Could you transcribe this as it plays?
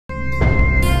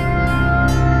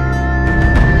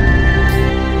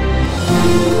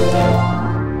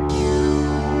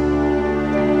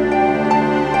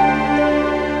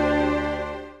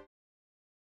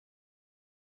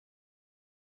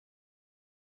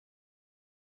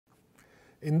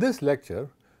In this lecture,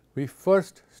 we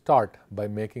first start by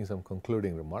making some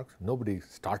concluding remarks. Nobody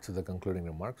starts with the concluding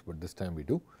remarks, but this time we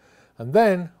do. And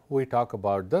then we talk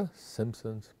about the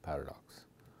Simpsons Paradox.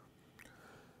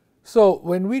 So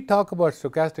when we talk about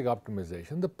stochastic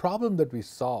optimization, the problem that we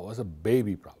saw was a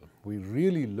baby problem. We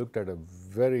really looked at a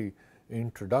very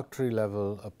introductory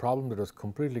level, a problem that was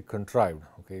completely contrived.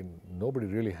 Okay, nobody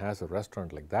really has a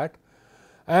restaurant like that.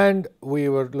 And we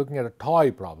were looking at a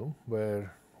toy problem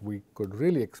where we could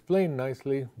really explain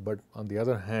nicely, but on the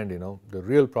other hand, the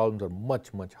real problems are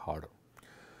much, much harder.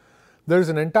 There is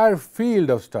an entire field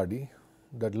of study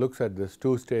that looks at this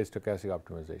two-stage stochastic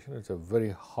optimization. It's a very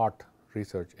hot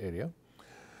research area.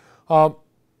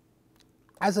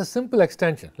 As a simple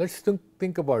extension, let's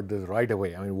think about this right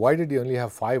away. I mean, why did you only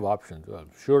have 5 options? Well,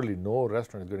 surely no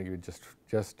restaurant is going to give you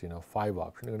just 5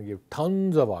 options. They're going to give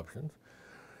tons of options,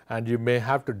 and you may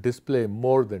have to display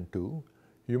more than 2.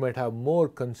 You might have more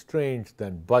constraints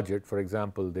than budget. For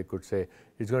example, they could say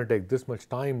it's going to take this much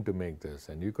time to make this,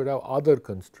 and you could have other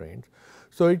constraints.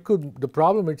 So the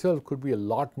problem itself could be a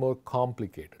lot more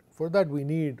complicated. For that, we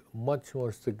need much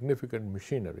more significant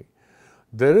machinery.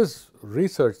 There is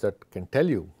research that can tell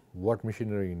you what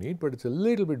machinery you need, but it's a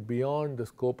little bit beyond the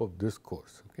scope of this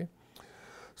course. Okay?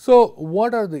 So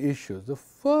what are the issues? The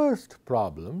first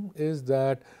problem is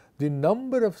that the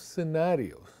number of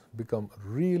scenarios become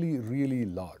really, really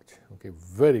large, okay,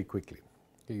 very quickly.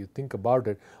 Okay, you think about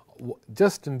it,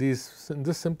 just in this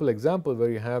simple example where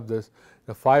you have this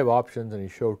 5 options and you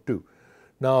show 2.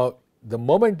 Now, the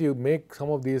moment you make some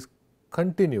of these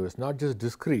continuous, not just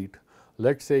discrete,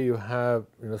 let's say you have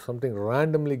something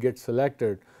randomly gets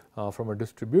selected from a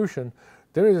distribution,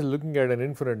 then you're looking at an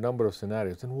infinite number of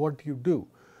scenarios. And what do you do?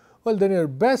 Well, then your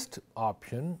best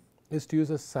option is to use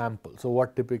a sample. So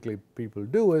what typically people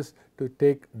do is to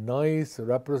take nice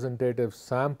representative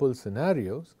sample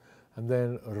scenarios and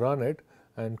then run it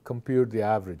and compute the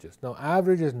averages. Now,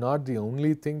 average is not the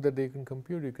only thing that they can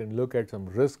compute. You can look at some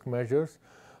risk measures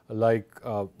like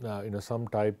some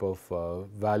type of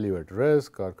value at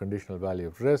risk or conditional value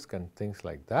of risk and things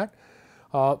like that.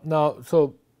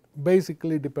 So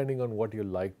basically, depending on what you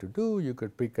like to do, you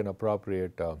could pick an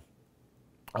appropriate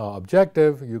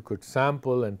objective, you could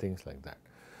sample and things like that.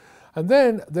 And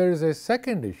then there is a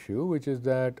second issue, which is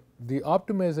that the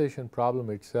optimization problem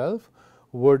itself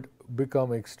would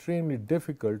become extremely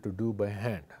difficult to do by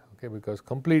hand, okay, because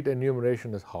complete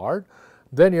enumeration is hard.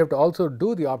 Then you have to also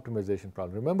do the optimization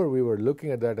problem. Remember, we were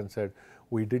looking at that and said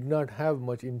we did not have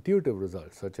much intuitive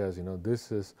results, such as this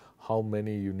is how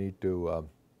many you need to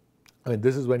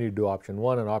this is when you do option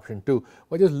 1 and option 2.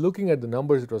 But just looking at the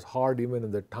numbers, it was hard even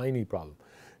in the tiny problem.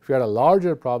 If you had a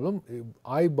larger problem,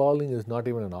 eyeballing is not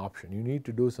even an option. You need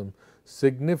to do some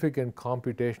significant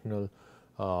computational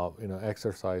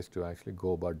exercise to actually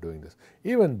go about doing this.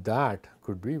 Even that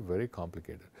could be very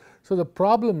complicated. So the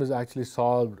problem is actually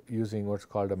solved using what's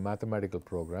called a mathematical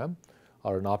program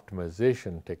or an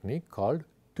optimization technique called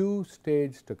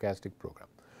two-stage stochastic program.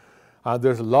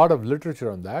 There's a lot of literature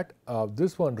on that.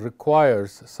 This one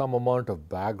requires some amount of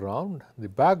background. The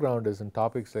background is in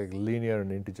topics like linear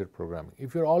and integer programming.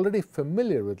 If you're already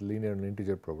familiar with linear and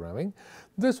integer programming,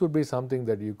 this would be something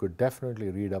that you could definitely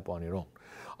read up on your own.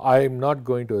 I'm not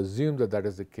going to assume that that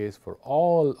is the case for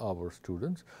all our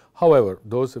students. However,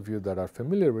 those of you that are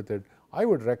familiar with it, I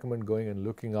would recommend going and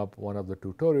looking up one of the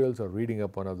tutorials or reading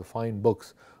up one of the fine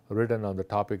books written on the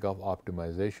topic of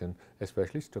optimization,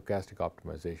 especially stochastic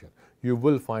optimization. You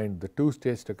will find the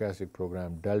two-stage stochastic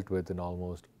program dealt with in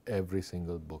almost every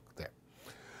single book there.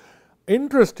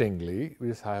 Interestingly,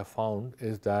 which I have found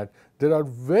is that there are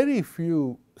very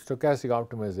few stochastic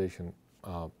optimization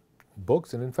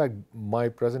books, and in fact my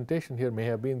presentation here may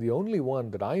have been the only one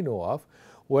that I know of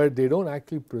where they don't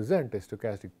actually present a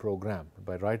stochastic program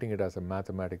by writing it as a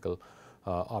mathematical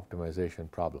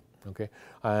optimization problem. Okay,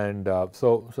 and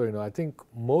so I think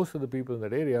most of the people in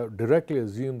that area directly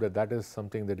assume that that is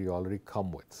something that you already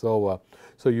come with. So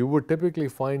you would typically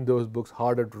find those books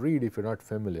harder to read if you're not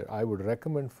familiar. I would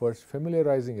recommend first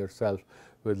familiarizing yourself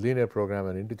with linear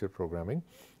programming and integer programming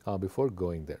before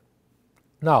going there.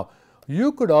 Now,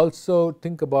 you could also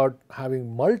think about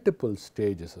having multiple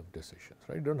stages of decisions,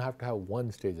 right? You don't have to have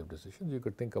one stage of decisions. You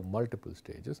could think of multiple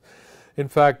stages. In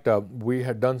fact, we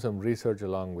had done some research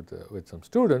along with some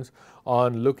students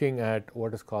on looking at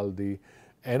what is called the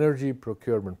energy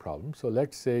procurement problem. So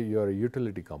let's say you're a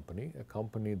utility company, a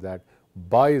company that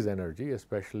buys energy,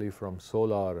 especially from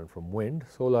solar and from wind.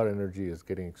 Solar energy is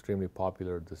getting extremely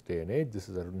popular this day and age. This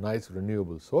is a nice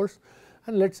renewable source.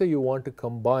 And let's say you want to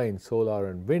combine solar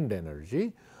and wind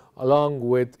energy along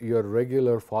with your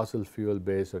regular fossil fuel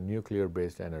based or nuclear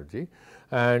based energy,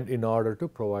 and in order to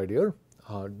provide your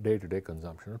day-to-day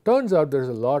consumption. It turns out there is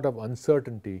a lot of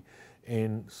uncertainty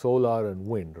in solar and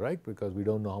wind, right? Because we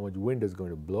don't know how much wind is going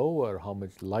to blow or how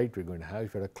much light we're going to have.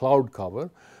 If you had a cloud cover,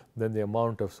 then the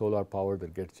amount of solar power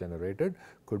that gets generated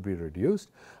could be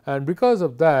reduced. And because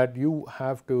of that, you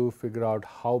have to figure out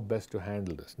how best to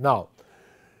handle this. Now,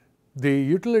 the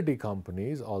utility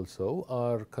companies also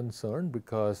are concerned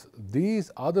because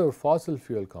these other fossil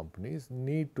fuel companies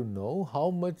need to know how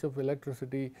much of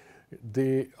electricity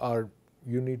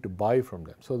you need to buy from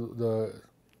them. So, the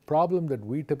problem that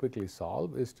we typically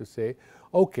solve is to say,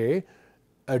 okay,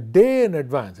 a day in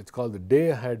advance, it's called the day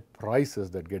ahead prices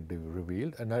that get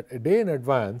revealed, and at a day in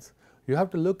advance you have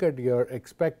to look at your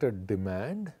expected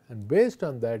demand, and based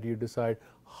on that you decide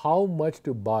how much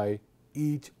to buy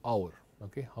each hour,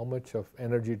 okay, how much of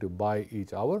energy to buy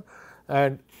each hour.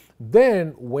 And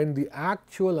then when the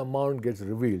actual amount gets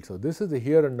revealed, so this is the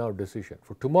here and now decision.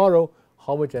 For tomorrow,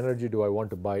 how much energy do I want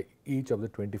to buy each of the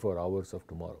 24 hours of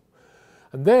tomorrow?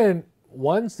 And then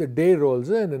once the day rolls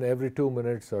in, and every 2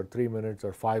 minutes or 3 minutes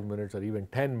or 5 minutes or even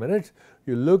 10 minutes,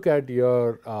 you look at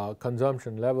your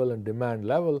consumption level and demand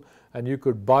level, and you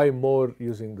could buy more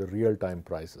using the real-time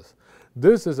prices.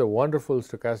 This is a wonderful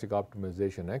stochastic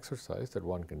optimization exercise that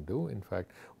one can do. In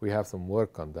fact, we have some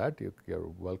work on that. You're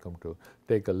welcome to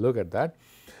take a look at that.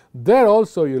 There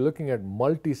also you're looking at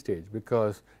multi-stage,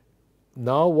 because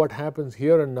now what happens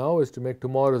here and now is to make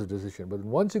tomorrow's decision. But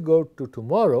once you go to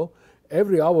tomorrow,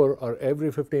 every hour or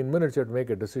every 15 minutes you have to make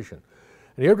a decision.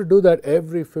 And you have to do that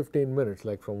every 15 minutes,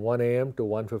 like from 1 a.m. to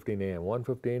 1:15 a.m.,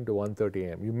 1:15 to 1:30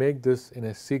 a.m. You make this in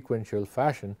a sequential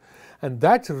fashion, and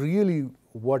that's really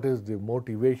what is the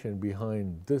motivation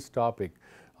behind this topic.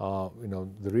 The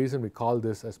reason we call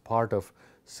this as part of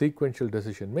sequential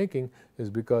decision making is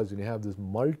because when you have these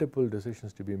multiple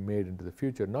decisions to be made into the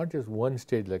future, not just one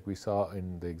stage like we saw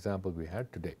in the example we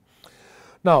had today.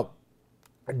 Now,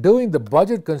 doing the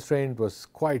budget constraint was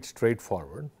quite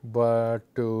straightforward, but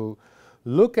to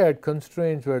look at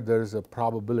constraints where there is a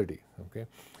probability, okay.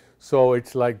 So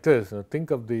it's like this,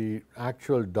 think of the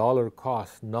actual dollar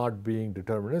cost not being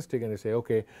deterministic, and you say,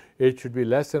 okay, it should be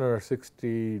less than or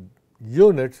 60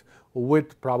 units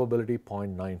with probability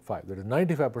 0.95. That is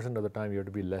 95% of the time you have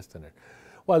to be less than it.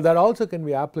 Well, that also can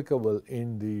be applicable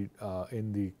in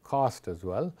the cost as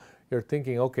well. You're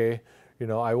thinking, okay,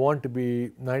 I want to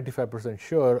be 95%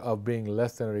 sure of being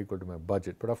less than or equal to my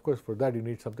budget. But of course, for that you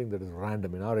need something that is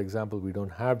random. In our example, we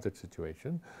don't have that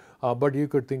situation. But you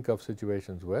could think of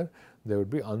situations where there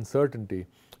would be uncertainty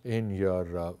in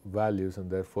your values, and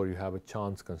therefore you have a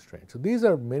chance constraint. So these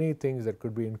are many things that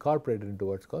could be incorporated into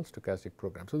what's called stochastic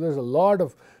programs. So there's a lot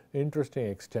of interesting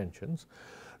extensions.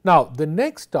 Now, the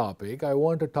next topic I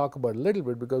want to talk about a little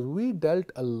bit, because we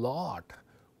dealt a lot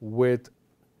with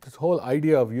this whole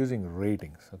idea of using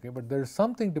ratings, okay, but there's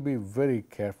something to be very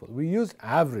careful. We use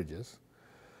averages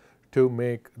to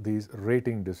make these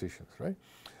rating decisions, right?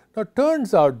 Now, it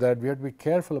turns out that we have to be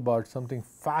careful about something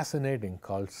fascinating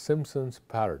called Simpsons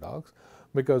Paradox,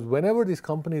 because whenever these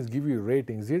companies give you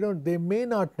ratings, they may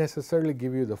not necessarily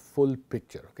give you the full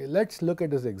picture. Okay, let's look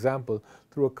at this example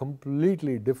through a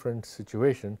completely different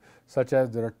situation, such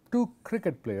as there are two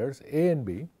cricket players, A and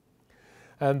B,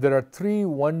 and there are 3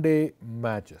 one-day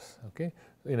matches, okay,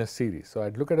 in a series. So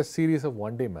I'd look at a series of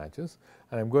one-day matches,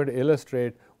 and I'm going to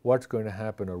illustrate what's going to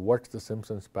happen or what's the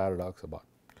Simpsons Paradox about.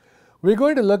 We're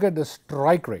going to look at the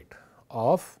strike rate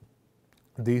of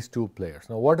these two players.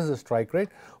 Now, what is a strike rate?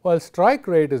 Well, strike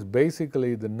rate is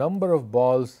basically the number of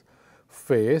balls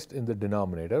faced in the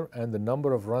denominator and the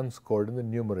number of runs scored in the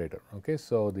numerator. Okay,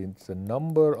 so it's the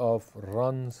number of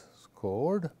runs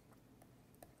scored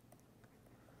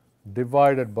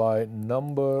divided by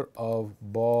number of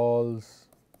balls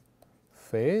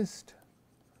faced.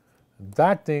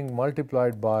 That thing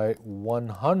multiplied by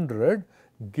 100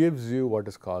 gives you what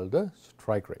is called the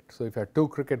strike rate. So if you have two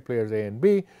cricket players A and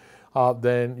B,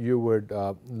 then you would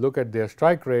look at their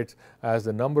strike rates as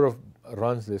the number of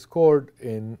runs they scored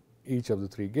in each of the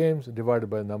 3 games divided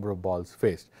by the number of balls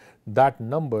faced. That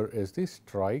number is the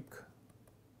strike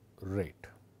rate.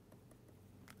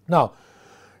 Now,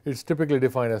 it's typically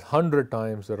defined as 100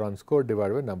 times the run scored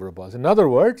divided by number of balls. In other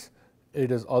words,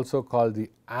 it is also called the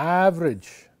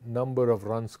average number of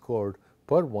runs scored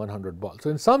per 100 balls. So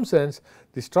in some sense,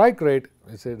 the strike rate,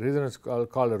 the reason it's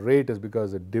called a rate is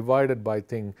because the divided by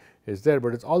thing is there,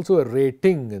 but it's also a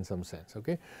rating in some sense.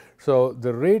 Okay, so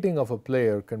the rating of a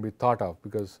player can be thought of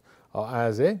because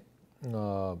as a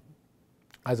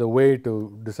way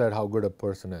to decide how good a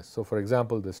person is. So for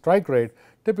example, the strike rate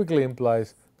typically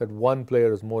implies that one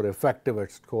player is more effective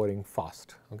at scoring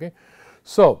fast. Okay,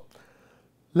 so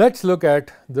let's look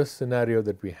at this scenario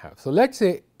that we have. So let's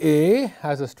say A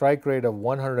has a strike rate of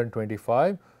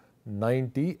 125,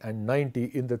 90 and 90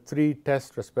 in the three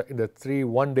in the 3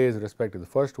 1 days respectively.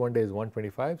 The first 1 day is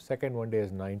 125, second 1 day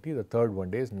is 90, the third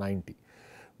 1 day is 90.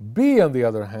 B on the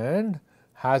other hand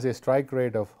has a strike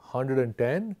rate of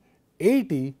 110,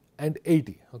 80 and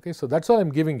 80. Okay, so that's all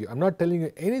I'm giving you. I'm not telling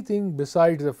you anything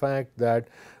besides the fact that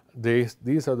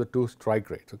these are the two strike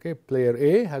rates. Okay, player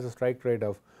A has a strike rate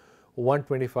of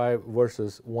 125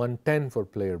 versus 110 for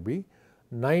player B,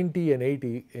 90 and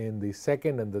 80 in the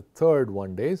second and the third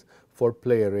 1 days for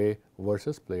player A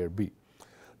versus player B.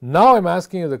 Now I'm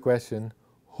asking you the question,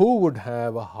 who would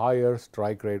have a higher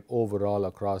strike rate overall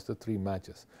across the 3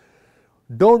 matches?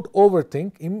 Don't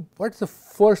overthink. What's the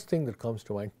first thing that comes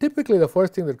to mind? Typically the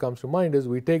first thing that comes to mind is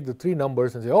we take the 3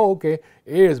 numbers and say, oh okay,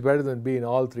 A is better than B in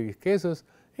all 3 cases,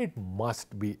 it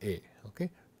must be A. Okay,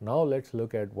 now let's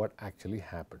look at what actually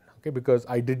happened. Okay, because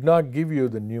I did not give you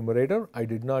the numerator, I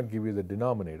did not give you the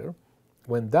denominator.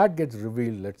 When that gets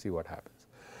revealed, let's see what happens.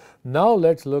 Now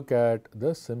let's look at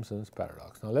the Simpsons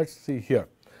paradox. Now let's see here.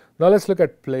 Now let's look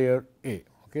at player A.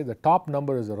 Okay, the top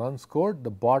number is the runs scored, the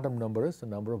bottom number is the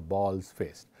number of balls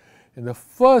faced. In the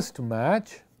first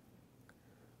match,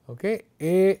 okay,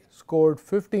 A scored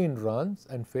 15 runs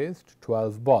and faced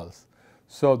 12 balls.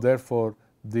 So therefore,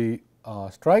 the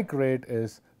strike rate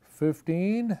is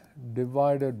 15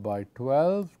 divided by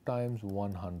 12 times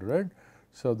 100.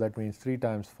 So that means 3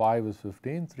 times 5 is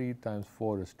 15, 3 times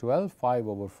 4 is 12, 5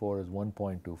 over 4 is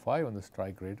 1.25 and the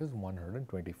strike rate is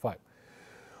 125.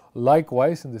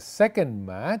 Likewise, in the second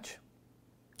match,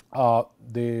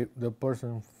 the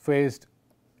person faced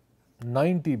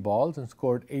 90 balls and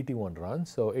scored 81 runs.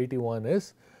 So 81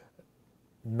 is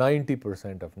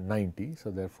 90% of 90.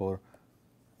 So therefore,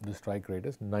 the strike rate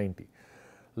is 90.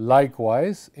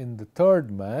 Likewise, in the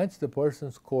third match, the person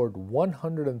scored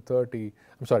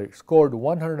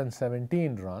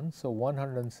 117 runs. So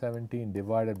 117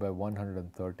 divided by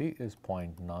 130 is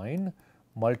 0.9.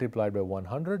 Multiplied by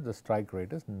 100, the strike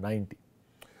rate is 90.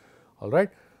 All right.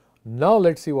 Now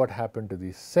let's see what happened to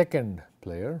the second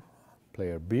player,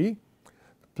 player B.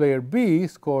 Player B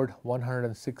scored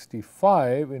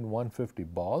 165 in 150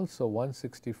 balls. So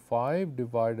 165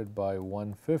 divided by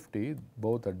 150,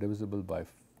 both are divisible by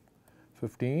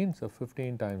 15. So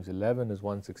 15 times 11 is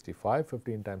 165,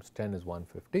 15 times 10 is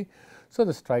 150. So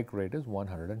the strike rate is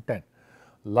 110.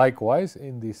 Likewise,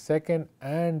 in the second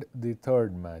and the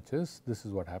third matches, this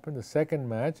is what happened. The second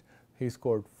match, he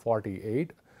scored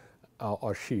 48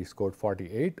 or she scored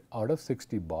 48 out of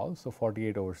 60 balls. So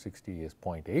 48 over 60 is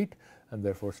 0.8 and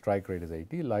therefore strike rate is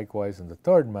 80. Likewise, in the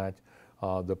third match,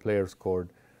 the player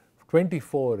scored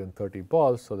 24 in 30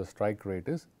 balls. So the strike rate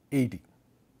is 80.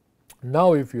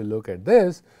 Now, if you look at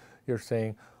this, you're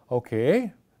saying,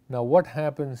 okay, now what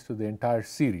happens to the entire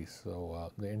series?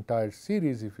 So the entire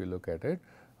series, if you look at it,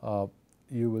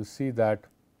 you will see that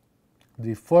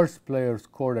the first player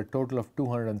scored a total of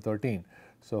 213.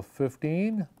 So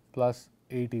 15 plus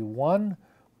 81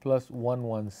 plus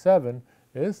 117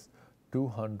 is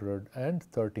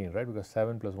 213, right? Because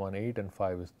 7 plus 1, 8 and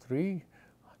 5 is 3,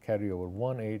 carry over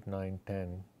 1, 8, 9,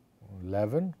 10,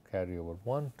 11, carry over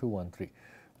 1, 2, 1, 3.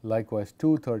 Likewise,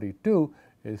 232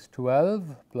 is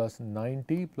 12 plus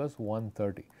 90 plus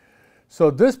 130.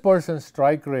 So this person's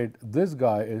strike rate, this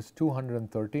guy is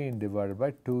 213 divided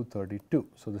by 232.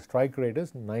 So the strike rate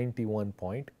is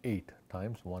 91.8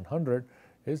 times 100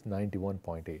 is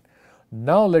 91.8.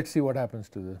 Now let's see what happens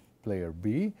to the player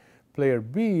B. Player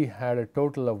B had a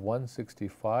total of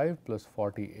 165 plus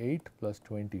 48 plus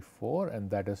 24 and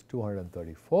that is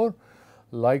 234.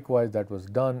 Likewise, that was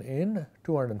done in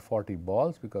 240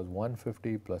 balls because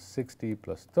 150 plus 60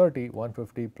 plus 30,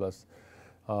 150 plus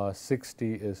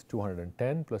 60 is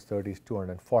 210 plus 30 is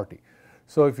 240.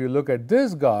 So if you look at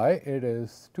this guy, it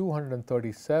is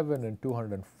 237 and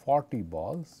 240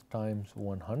 balls times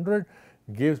 100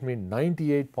 gives me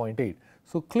 98.8.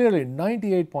 So clearly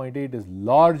 98.8 is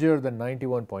larger than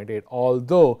 91.8,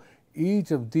 although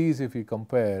each of these, if you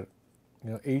compare,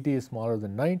 80 is smaller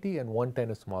than 90 and 110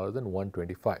 is smaller than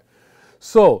 125.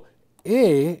 So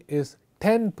A is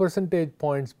 10 percentage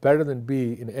points better than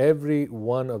B in every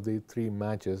one of the 3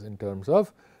 matches in terms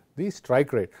of the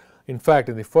strike rate. In fact,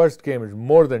 in the first game it's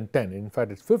more than 10. In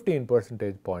fact, it's 15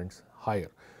 percentage points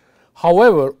higher.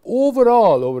 However,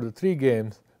 overall over the 3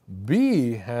 games,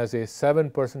 B has a 7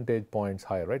 percentage points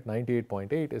higher, right?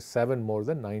 98.8 is 7 more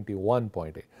than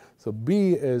 91.8. So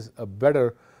B is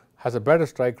has a better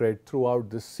strike rate throughout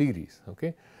this series.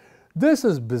 Okay, this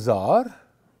is bizarre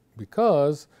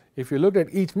because if you look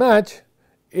at each match,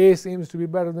 A seems to be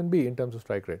better than B in terms of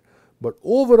strike rate. But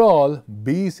overall,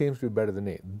 B seems to be better than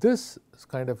A. This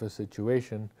kind of a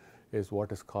situation is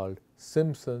what is called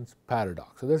Simpsons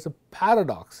Paradox. So there's a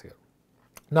paradox here.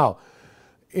 Now,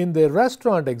 in the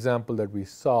restaurant example that we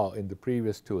saw in the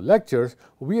previous 2 lectures,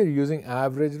 we are using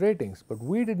average ratings, but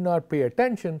we did not pay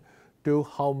attention to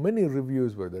how many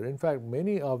reviews were there. In fact,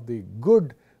 many of the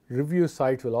good review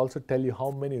sites will also tell you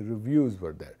how many reviews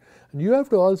were there. And you have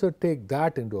to also take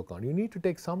that into account. You need to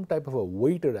take some type of a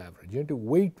weighted average. You need to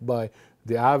weight by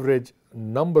the average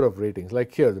number of ratings.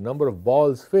 Like here, the number of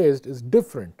balls faced is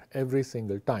different every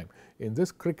single time in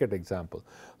this cricket example.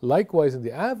 Likewise, in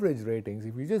the average ratings,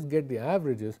 if you just get the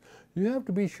averages, you have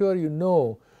to be sure you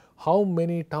know how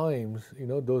many times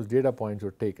those data points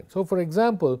were taken. So for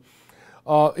example,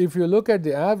 if you look at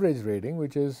the average rating,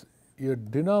 which is your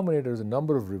denominator is a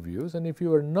number of reviews, and if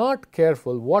you are not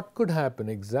careful, what could happen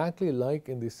exactly like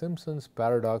in the Simpsons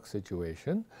Paradox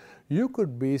situation, you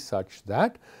could be such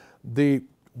that the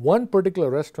one particular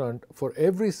restaurant for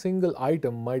every single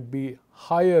item might be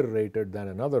higher rated than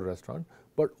another restaurant,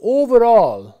 but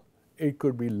overall it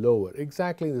could be lower.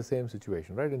 Exactly the same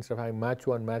situation, right? Instead of having match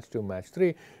 1, match 2, match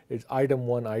 3, it's item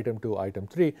 1, item 2, item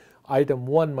 3. Item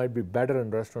 1 might be better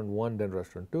in restaurant 1 than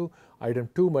restaurant 2. Item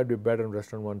 2 might be better in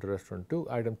restaurant 1 to restaurant 2.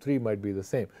 Item 3 might be the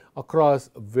same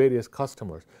across various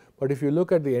customers. But if you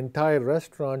look at the entire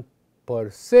restaurant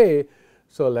per se,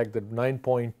 so like the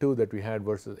 9.2 that we had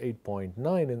versus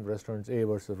 8.9 in restaurants A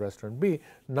versus restaurant B,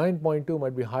 9.2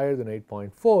 might be higher than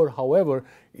 8.4. However,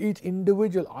 each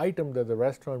individual item that the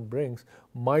restaurant brings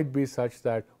might be such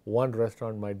that one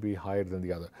restaurant might be higher than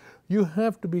the other. You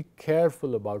have to be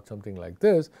careful about something like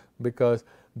this because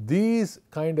these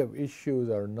kind of issues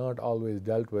are not always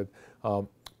dealt with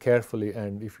carefully,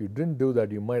 and if you didn't do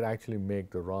that, you might actually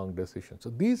make the wrong decision. So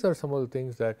these are some of the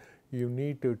things that you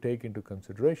need to take into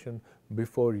consideration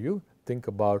before you think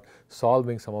about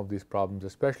solving some of these problems,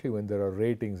 especially when there are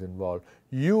ratings involved.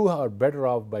 You are better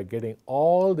off by getting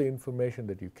all the information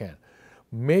that you can.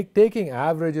 Taking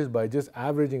averages by just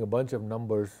averaging a bunch of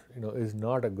numbers, is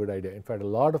not a good idea. In fact, a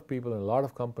lot of people and a lot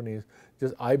of companies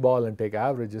just eyeball and take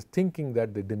averages thinking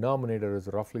that the denominator is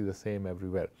roughly the same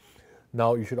everywhere.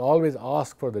 Now, you should always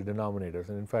ask for the denominators,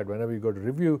 and in fact, whenever you go to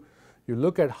review, you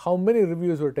look at how many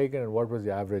reviews were taken and what was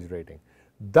the average rating.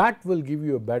 That will give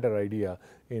you a better idea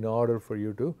in order for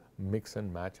you to mix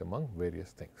and match among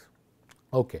various things.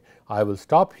 Okay, I will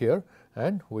stop here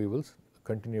and we will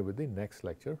continue with the next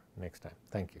lecture next time.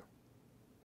 Thank you.